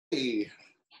Hey.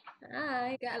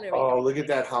 Hi, gallery. Oh, look at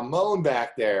that jamon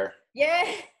back there.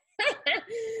 Yeah.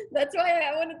 That's why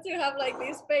I wanted to have like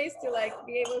this space to like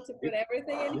be able to put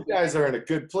everything in You here. guys are in a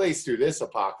good place through this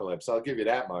apocalypse. I'll give you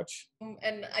that much.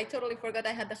 And I totally forgot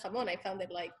I had the jamon. I found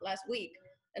it like last week.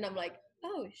 And I'm like,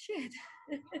 oh shit.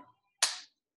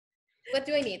 What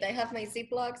do I need? I have my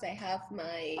Ziplocs, I have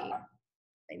my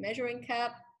measuring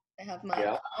cup, I have my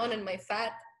Yeah. jamon and my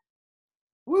fat.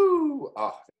 Woo!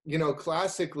 Oh,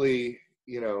 classically,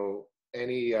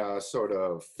 any sort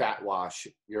of fat wash,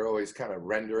 you're always kind of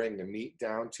rendering the meat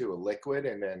down to a liquid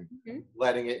and then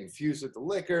letting it infuse with the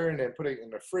liquor and then putting it in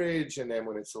the fridge. And then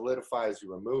when it solidifies,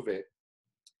 you remove it.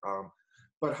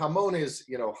 But jamon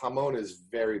is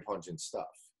very pungent stuff.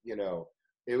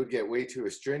 It would get way too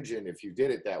astringent if you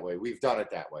did it that way. We've done it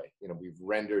that way. We've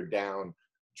rendered down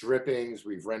drippings,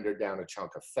 we've rendered down a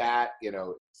chunk of fat.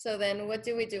 So then what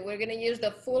do? We're gonna use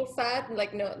the full fat,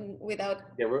 like no without.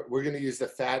 Yeah, we're going to use the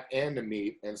fat and the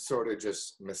meat and sort of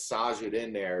just massage it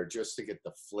in there just to get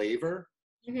the flavor.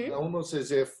 Almost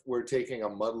as if we're taking a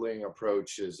muddling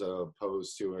approach as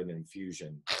opposed to an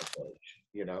infusion approach.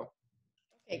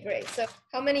 Okay, great. So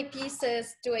how many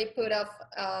pieces do I put of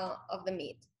the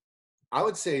meat? I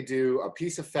would say do a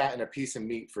piece of fat and a piece of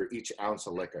meat for each ounce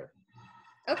of liquor.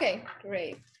 Okay,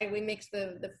 great. And we mix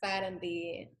the fat and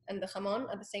the jamon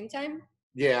at the same time?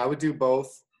 Yeah, I would do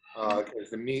both because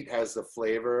the meat has the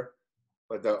flavor,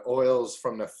 but the oils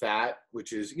from the fat,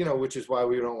 which is why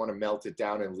we don't want to melt it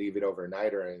down and leave it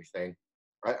overnight or anything.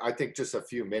 I think just a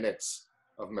few minutes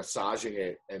of massaging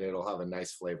it and it'll have a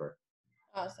nice flavor.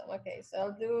 Awesome. Okay, so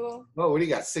I'll do. Oh, what do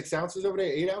you got? 6 ounces over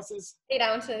there? 8 ounces? 8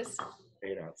 ounces.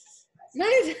 8 ounces.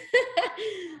 Nice.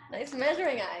 Nice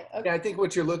measuring eye. Okay. Yeah, I think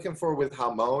what you're looking for with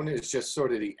jamon is just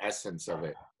sort of the essence of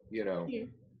it.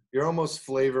 You're almost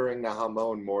flavoring the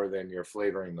jamon more than you're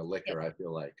flavoring the liquor, I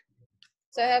feel like.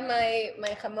 So I have my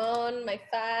jamon, my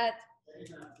fat,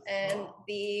 and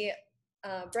the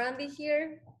brandy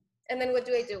here. And then what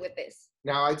do I do with this?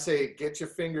 Now, I'd say get your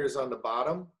fingers on the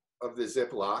bottom of the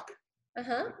Ziploc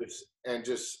and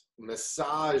just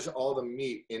massage all the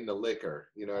meat in the liquor.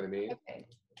 You know what I mean? Okay.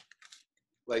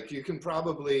 Like you can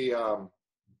probably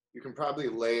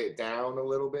lay it down a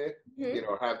little bit.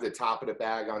 Have the top of the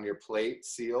bag on your plate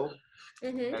sealed,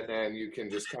 and then you can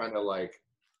just kind of like,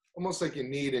 almost like you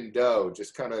knead in dough,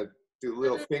 just kind of do a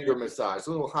little finger massage,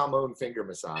 a little jamon finger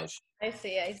massage. I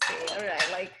see. All right,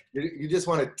 like you just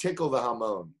want to tickle the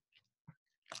jamon.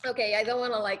 Okay, I don't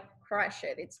want to like crush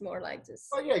it. It's more like just.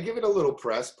 Oh yeah, give it a little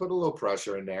press. Put a little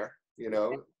pressure in there.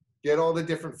 Get all the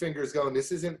different fingers going.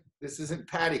 This isn't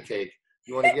patty cake.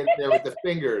 You want to get in there with the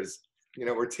fingers.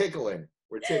 We're tickling.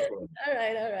 We're tickling. All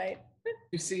right.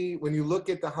 You see, when you look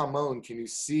at the jamon, can you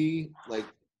see like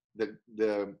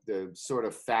the sort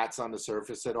of fats on the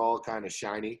surface at all, kind of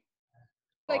shiny?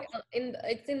 Like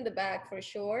it's in the back for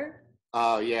sure.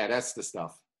 Oh yeah, that's the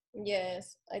stuff.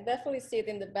 Yes, I definitely see it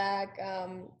in the back.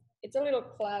 It's a little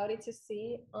cloudy to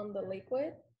see on the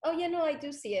liquid. Oh yeah, no, I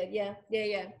do see it. Yeah.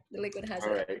 The liquid has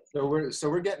all it. All right, so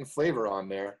we're getting flavor on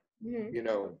there.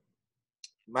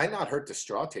 Might not hurt to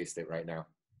straw taste it right now.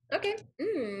 Okay.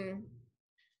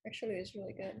 Actually, it's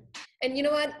really good. And you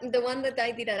know what? The one that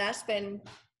I did at Aspen,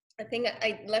 I think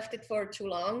I left it for too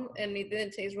long, and it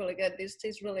didn't taste really good. This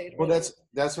tastes really. Well,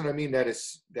 that's what I mean. That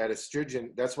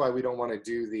astringent. That's why we don't want to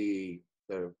do the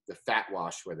fat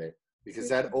wash with it, because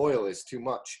that oil is too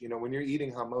much. When you're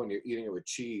eating jamon, you're eating it with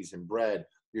cheese and bread.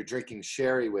 You're drinking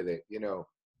sherry with it. Yeah,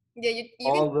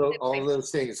 all those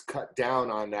things cut down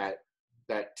on that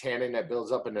tannin that builds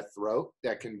up in the throat.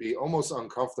 That can be almost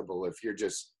uncomfortable if you're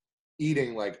just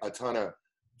eating like a ton of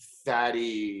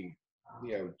fatty,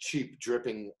 cheap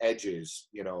dripping edges,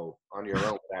 on your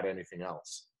own without anything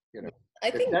else. I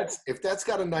think if that's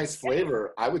got a nice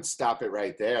flavor, I would stop it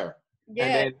right there. Yeah.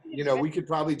 And then, we could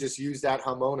probably just use that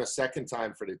jamon a second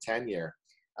time for the 10-year.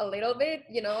 A little bit,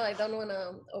 I don't want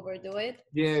to overdo it.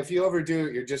 Yeah, if you overdo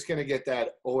it, you're just going to get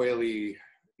that oily,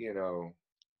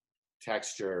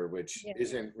 texture, which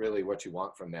isn't really what you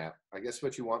want from that. I guess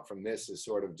what you want from this is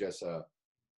sort of just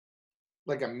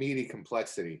like a meaty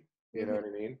complexity. You know what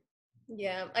I mean?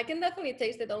 Yeah, I can definitely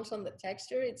taste it also on the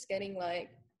texture. It's getting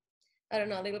like, I don't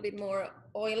know, a little bit more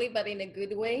oily, but in a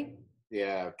good way.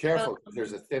 Yeah, careful.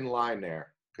 There's a thin line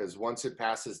there, because once it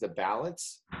passes the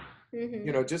balance,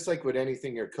 just like with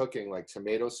anything you're cooking, like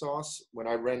tomato sauce, when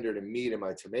I render the meat in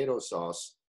my tomato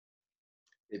sauce,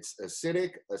 it's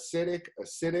acidic,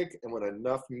 and when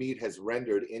enough meat has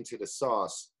rendered into the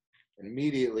sauce,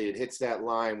 immediately it hits that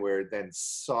line where it then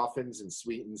softens and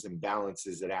sweetens and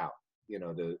balances it out,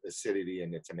 the acidity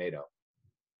in the tomato.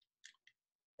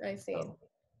 I see.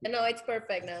 No, it's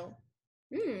perfect now.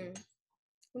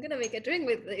 I'm gonna make a drink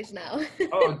with this now.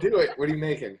 Oh, do it. What are you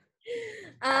making?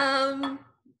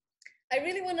 I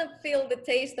really want to feel the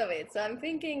taste of it, so I'm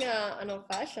thinking an old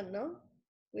fashioned, no?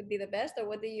 Would be the best, or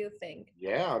what do you think?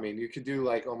 Yeah, I mean, you could do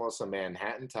like almost a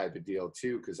Manhattan type of deal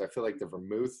too, because I feel like the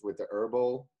vermouth with the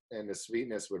herbal and the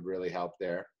sweetness would really help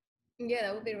there. Yeah,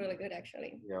 that would be really good,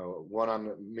 actually. You know, one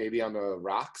on maybe on the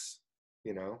rocks,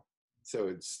 you know, so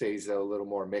it stays a little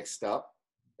more mixed up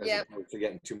as Yeah. opposed to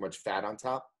getting too much fat on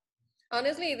top.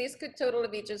 Honestly, this could totally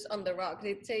be just on the rocks.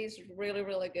 It tastes really,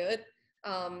 really good.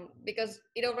 Because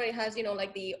it already has, you know,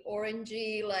 like the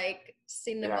orangey, like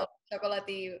cinnamon,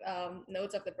 chocolatey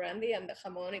notes of the brandy, and the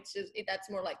jamon. That's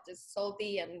more like just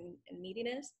salty and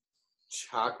meatiness.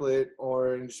 Chocolate,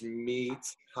 orange,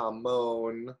 meat,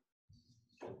 jamon.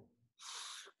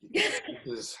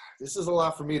 This is a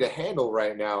lot for me to handle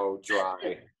right now,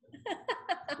 dry.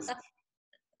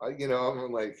 You know,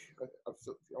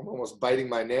 I'm almost biting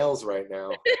my nails right now.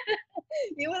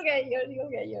 You will get yours. You will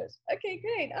get yours. Okay,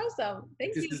 great, awesome.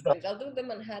 Thank you. I'll do the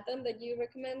Manhattan that you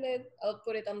recommended. I'll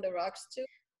put it on the rocks too.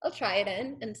 I'll try it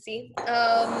in and see.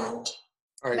 All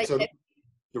right. So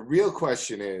the real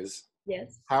question is,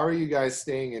 yes, how are you guys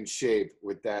staying in shape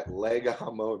with that leg of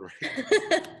jamon?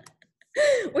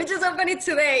 We just opened it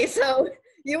today, so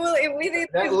you will. If we did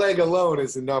that leg alone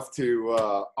is enough to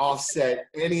offset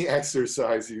any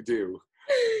exercise you do.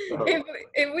 So.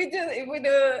 If we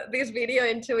do this video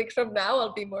in 2 weeks from now,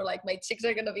 I'll be more like my cheeks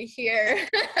are gonna be here.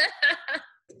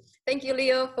 Thank you,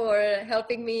 Leo, for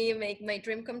helping me make my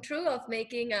dream come true of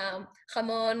making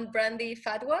jamon brandy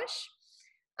fat wash.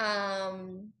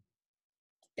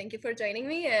 Thank you for joining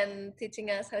me and teaching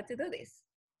us how to do this.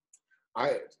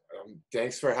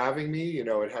 Thanks for having me. You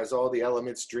know, it has all the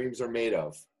elements dreams are made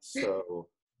of. So,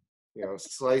 you know,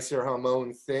 slice your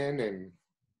jamon thin and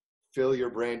fill your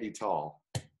brandy tall.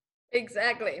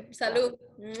 Exactly. Salud.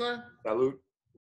 Salud.